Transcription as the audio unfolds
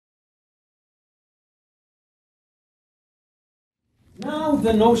Now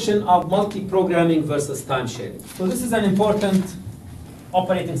the notion of multi-programming versus time sharing. So this is an important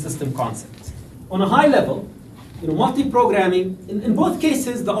operating system concept. On a high level, multi-programming, in both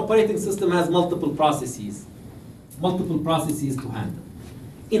cases, the operating system has multiple processes to handle.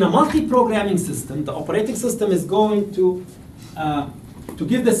 In a multi-programming system, the operating system is going to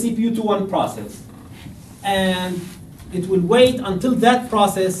give the CPU to one process, and it will wait until that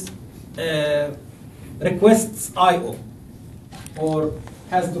process requests I/O, or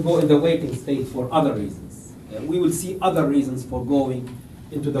has to go in the waiting state for other reasons. We will see other reasons for going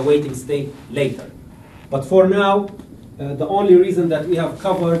into the waiting state later. But for now, the only reason that we have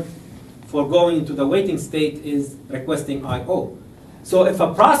covered for going into the waiting state is requesting I/O. So if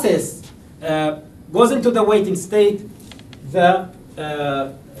a process goes into the waiting state, the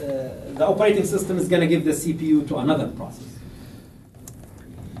operating system is going to give the CPU to another process.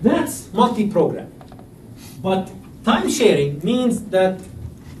 That's multi-program. But time sharing means that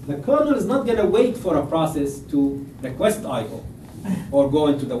the kernel is not going to wait for a process to request I/O or go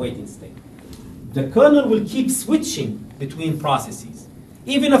into the waiting state. The kernel will keep switching between processes.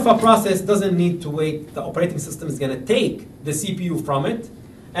 Even if a process doesn't need to wait, the operating system is going to take the CPU from it,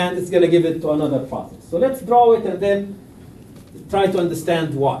 and it's going to give it to another process. So let's draw it and then try to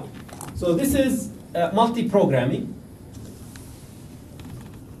understand why. So this is multi-programming.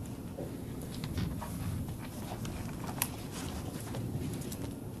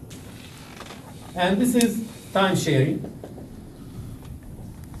 And this is time sharing.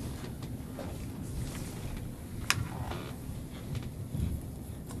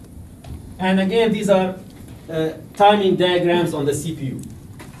 And again, these are timing diagrams on the CPU.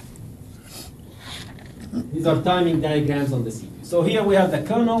 These are timing diagrams on the CPU. So here we have the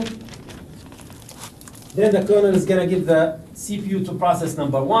kernel. Then the kernel is going to give the CPU to process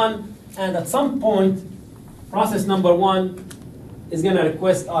number one. And at some point, process number one is going to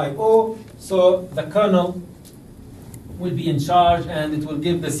request I/O. So the kernel will be in charge, and it will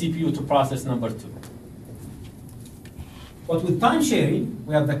give the CPU to process number two. But with time sharing,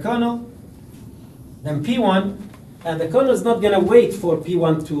 we have the kernel, then P1, and the kernel is not going to wait for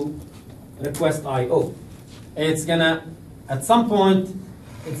P1 to request I/O. It's going to, at some point,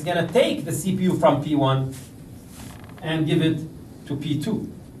 it's going to take the CPU from P1 and give it to P2.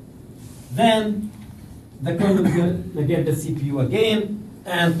 Then the kernel is going to get the CPU again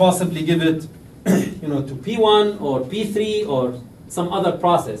and possibly give it to P1 or P3 or some other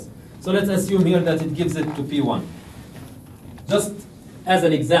process. So let's assume here that it gives it to P1. Just as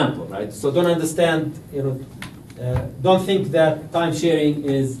an example, right? So don't understand, don't think that time sharing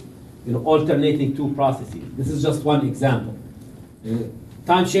is alternating two processes. This is just one example.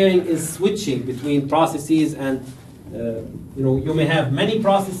 Time sharing is switching between processes, and you may have many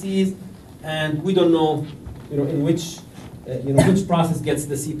processes, and we don't know in which process gets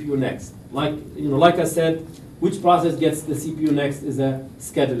the CPU next. Like I said, which process gets the CPU next is a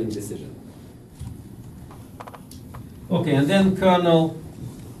scheduling decision. Okay, and then kernel,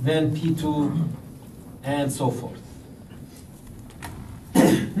 then P2, and so forth.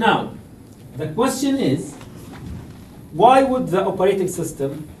 Now, the question is, why would the operating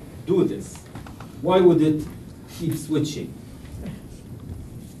system do this? Why would it keep switching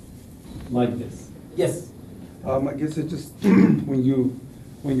like this? Yes? I guess it just, when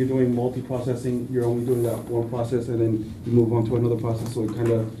you're doing multi-processing, you're only doing that one process, and then you move on to another process, so it kind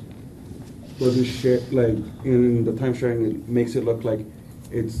of doesn't share, like in the time sharing, it makes it look like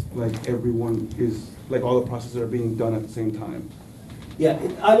it's like everyone is, like all the processes are being done at the same time. Yeah,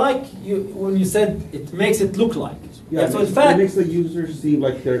 I like you when you said it makes it look like. Yeah, so in fact, it makes the user seem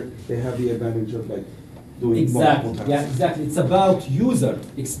like they have the advantage of like doing multiple tasks. Yeah, exactly. It's about user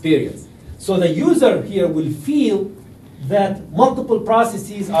experience. So the user here will feel that multiple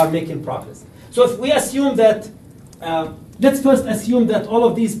processes are making progress. So if we assume that, let's first assume that all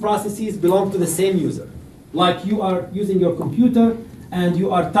of these processes belong to the same user. Like you are using your computer and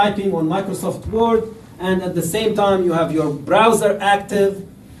you are typing on Microsoft Word, and at the same time you have your browser active,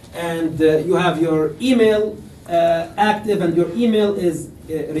 and you have your email active, and your email is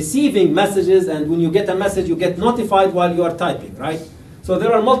receiving messages, and when you get a message you get notified while you are typing, right? So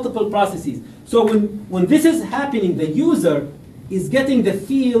there are multiple processes. So when this is happening, the user is getting the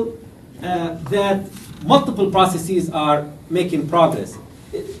feel that multiple processes are making progress.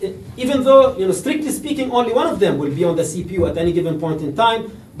 Even though, strictly speaking, only one of them will be on the CPU at any given point in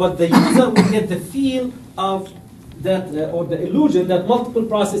time, but the user will get the feel of that, or the illusion that multiple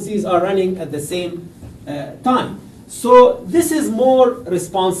processes are running at the same time. So this is more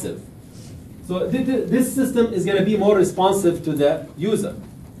responsive. So this system is going to be more responsive to the user.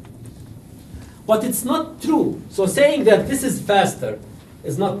 But it's not true. So saying that this is faster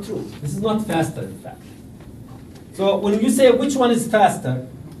is not true. This is not faster, in fact. So when you say which one is faster,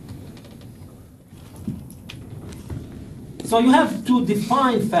 so you have to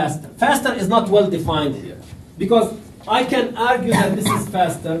define faster. Faster is not well defined here. Because I can argue that this is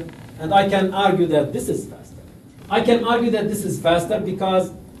faster, and I can argue that this is faster. I can argue that this is faster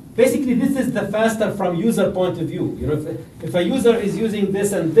because basically this is the faster from user point of view. You know, if a user is using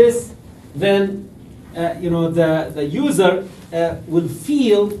this and this, then the user will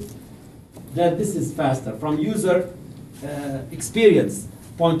feel that this is faster from user experience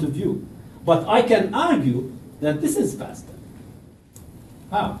point of view. But I can argue that this is faster.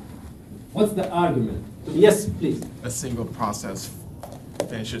 How? What's the argument? Yes, please. A single process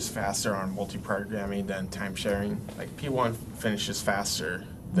finishes faster on multiprogramming than time sharing. Like P1 finishes faster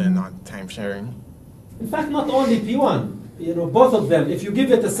than on time sharing. In fact, not only P1, both of them. If you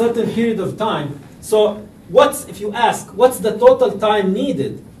give it a certain period of time, so if you ask, what's the total time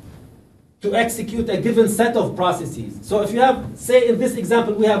needed to execute a given set of processes? So if you have, say in this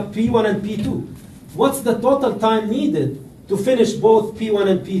example, we have P1 and P2. What's the total time needed to finish both P1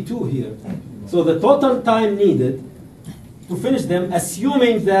 and P2 here? So the total time needed to finish them,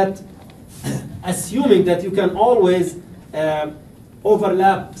 assuming that you can always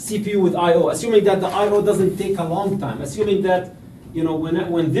overlap CPU with I/O, assuming that the I/O doesn't take a long time, assuming that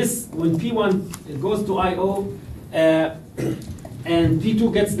when P1 it goes to I/O and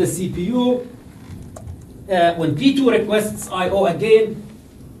P2 gets the CPU, when P2 requests I/O again,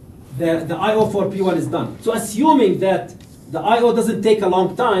 the I/O for P1 is done. So assuming that the I/O doesn't take a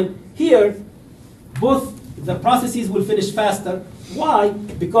long time, here both the processes will finish faster. Why?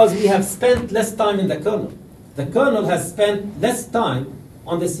 Because we have spent less time in the kernel. The kernel has spent less time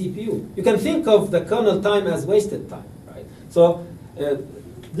on the CPU. You can think of the kernel time as wasted time, right? So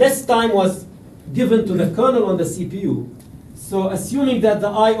less time was given to the kernel on the CPU. So assuming that the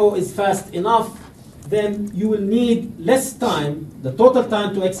I/O is fast enough, then you will need less time. The total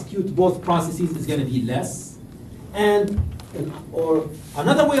time to execute both processes is going to be less. Or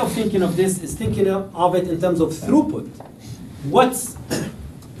another way of thinking of this is thinking of it in terms of throughput. What's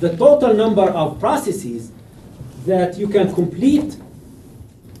the total number of processes that you can complete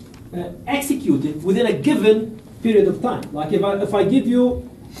executing within a given period of time? Like if I give you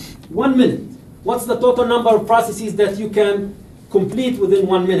 1 minute, what's the total number of processes that you can complete within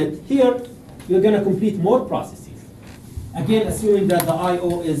 1 minute? Here, you're going to complete more processes. Again, assuming that the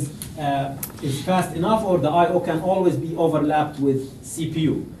I/O is fast enough, or the I/O can always be overlapped with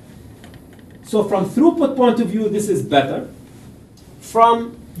CPU. So from throughput point of view, this is better.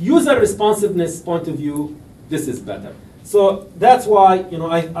 From user responsiveness point of view, this is better. So that's why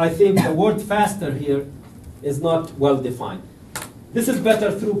I think the word faster here is not well defined. This is better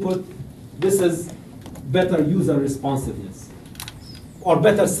throughput. This is better user responsiveness, or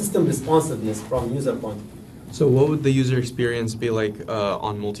better system responsiveness from user point of view. So what would the user experience be like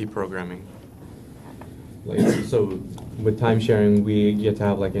on multiprogramming? So with time sharing, we get to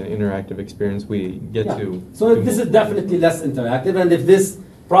have like an interactive experience. We get to... So this is definitely less interactive. And if this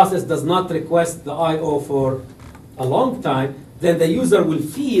process does not request the I/O for a long time, then the user will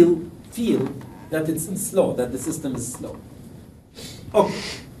feel that it's slow, that the system is slow. Okay.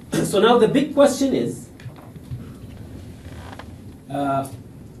 So now the big question is,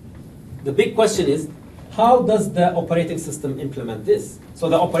 how does the operating system implement this? So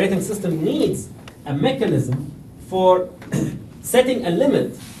the operating system needs a mechanism for setting a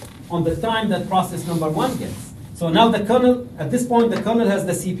limit on the time that process number 1 gets. So now the kernel, at this point, the kernel has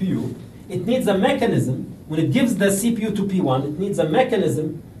the CPU. It needs a mechanism, when it gives the CPU to P1, it needs a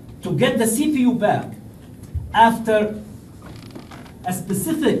mechanism to get the CPU back after a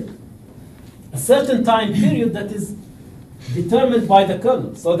certain time period that is determined by the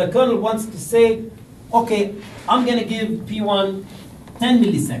kernel. So the kernel wants to say, okay, I'm going to give P1 10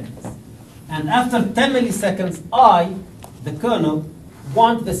 milliseconds. And after 10 milliseconds, the kernel,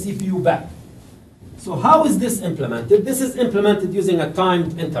 want the CPU back. So how is this implemented? This is implemented using a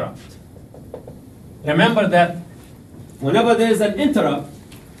timed interrupt. Remember that whenever there is an interrupt,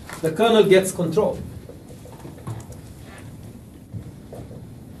 the kernel gets control.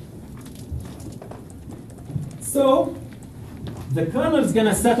 So the kernel is going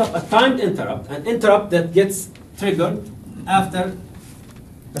to set up a timed interrupt, an interrupt that gets triggered after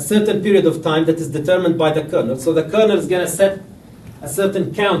a certain period of time that is determined by the kernel. So the kernel is going to set a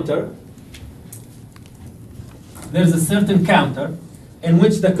certain counter. There's a certain counter in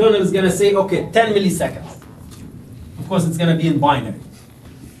which the kernel is going to say, okay, 10 milliseconds. Of course, it's going to be in binary.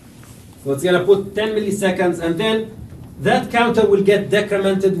 So it's going to put 10 milliseconds, and then that counter will get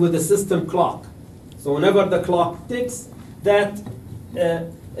decremented with the system clock. So whenever the clock ticks, that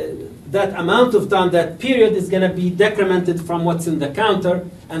amount of time, that period is going to be decremented from what's in the counter,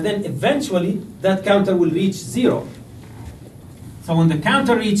 and then eventually that counter will reach 0. So when the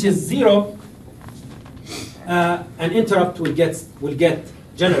counter reaches 0, an interrupt will get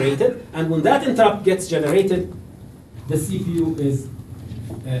generated, and when that interrupt gets generated, the CPU is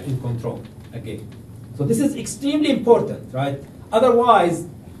in control again. So this is extremely important, right? Otherwise,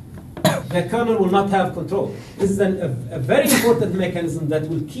 the kernel will not have control. This is a very important mechanism that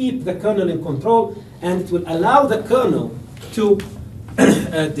will keep the kernel in control, and it will allow the kernel to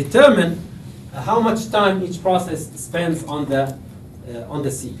determine how much time each process spends on the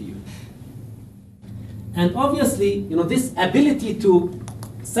CPU. And obviously, this ability to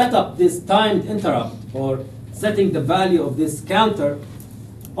set up this timed interrupt or setting the value of this counter,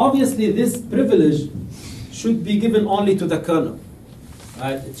 obviously this privilege should be given only to the kernel.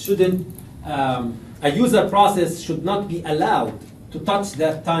 Right? It shouldn't, a user process should not be allowed to touch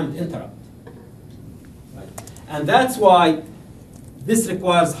that timed interrupt. Right? And that's why this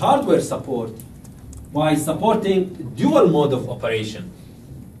requires hardware support by supporting dual mode of operation.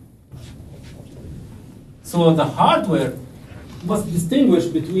 So the hardware must distinguish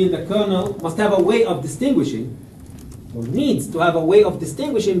between the kernel, must have a way of distinguishing, or needs to have a way of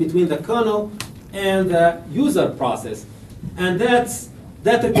distinguishing between the kernel and the user process. And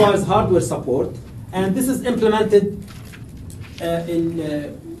that requires hardware support. And this is implemented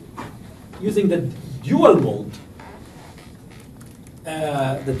using the dual mode.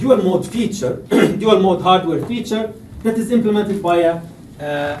 The dual mode feature, dual mode hardware feature, that is implemented by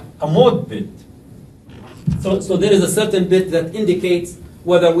a mode bit. So there is a certain bit that indicates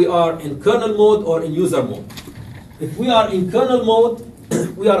whether we are in kernel mode or in user mode. If we are in kernel mode,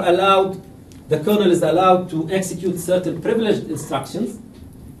 the kernel is allowed to execute certain privileged instructions.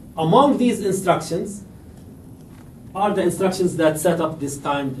 Among these instructions are the instructions that set up this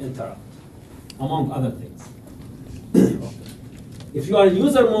timed interrupt, among other things. If you are in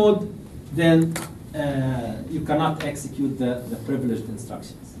user mode, then you cannot execute the privileged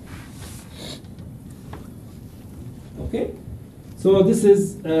instructions. Okay, so this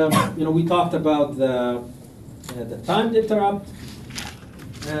is, we talked about the timed interrupt.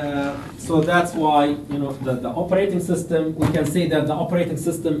 So that's why, the operating system, we can say that the operating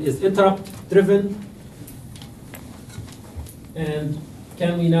system is interrupt driven. And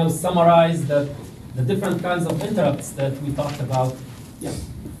can we now summarize the different kinds of interrupts that we talked about? Yeah.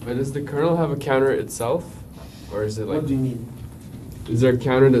 But does the kernel have a counter itself? Or is it like... What do you mean? Is there a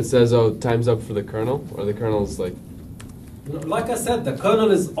counter that says, oh, time's up for the kernel? Or the kernel's like... Like I said, the kernel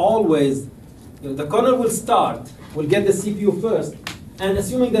is always, the kernel will get the CPU first, and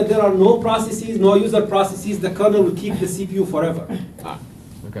assuming that there are no processes, no user processes, the kernel will keep the CPU forever.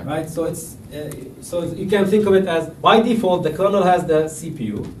 Okay. Right? So it's so you can think of it as, by default, the kernel has the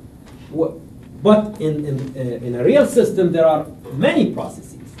CPU, but in a real system there are many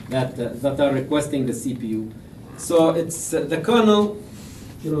processes that are requesting the CPU. So it's the kernel,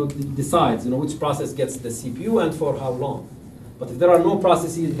 decides which process gets the CPU and for how long. But if there are no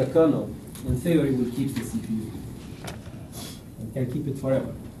processes, the kernel, in theory, will keep the CPU. It can keep it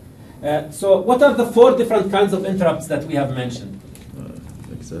forever. So what are the 4 different kinds of interrupts that we have mentioned?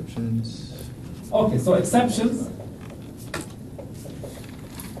 Exceptions. Okay, so exceptions.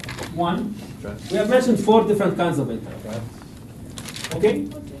 1. We have mentioned 4 different kinds of interrupts, right? Okay?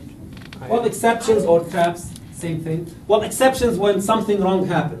 Well, exceptions or traps, same thing. Well, exceptions when something wrong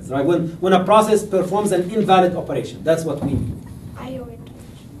happens, right? When a process performs an invalid operation. That's what we mean. I/O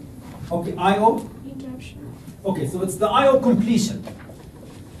interruption. Okay, I/O? Interruption. Okay, so it's the I/O completion.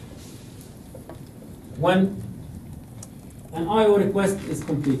 When an I/O request is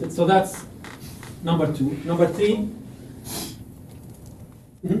completed. So that's number 2. Number 3?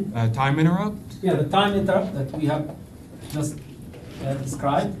 Time interrupt? Yeah, the time interrupt that we have just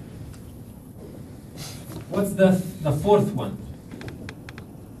described. What's the 4th one?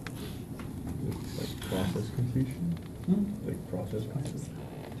 Like process completion? Like process completion?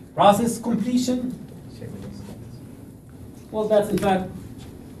 Process completion? Well, that's in fact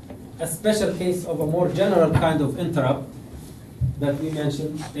a special case of a more general kind of interrupt that we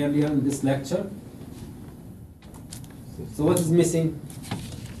mentioned earlier in this lecture. So what is missing?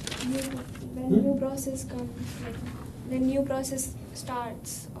 When new process comes, like when new process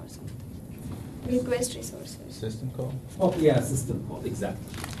starts or something. Request resources. System call? Oh, yeah, system call, exactly.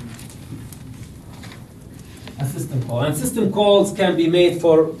 A system call. And system calls can be made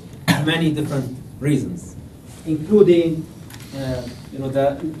for many different reasons, including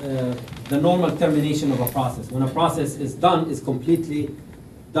the normal termination of a process. When a process is completely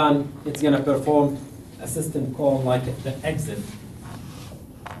done, it's going to perform a system call like the exit.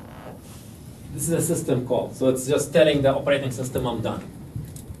 This is a system call, so it's just telling the operating system I'm done.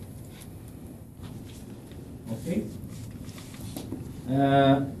 Okay.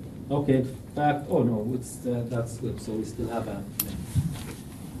 Okay. In fact, oh no, it's that's good. So we still have a.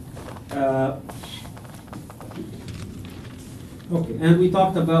 Okay, and we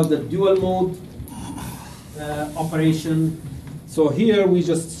talked about the dual mode operation. So here we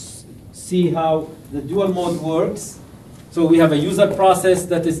just see how the dual mode works. So we have a user process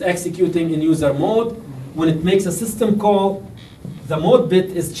that is executing in user mode. When it makes a system call, the mode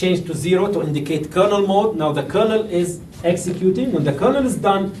bit is changed to 0 to indicate kernel mode. Now the kernel is executing. When the kernel is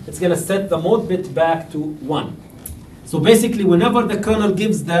done, it's going to set the mode bit back to 1. So basically, whenever the kernel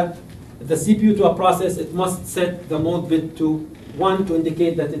gives the CPU to a process, it must set the mode bit to 1 to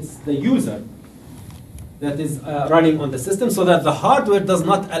indicate that it's the user that is running on the system, so that the hardware does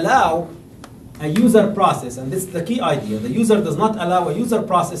not allow a user process, and this is the key idea, the user does not allow a user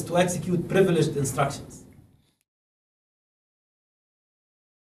process to execute privileged instructions.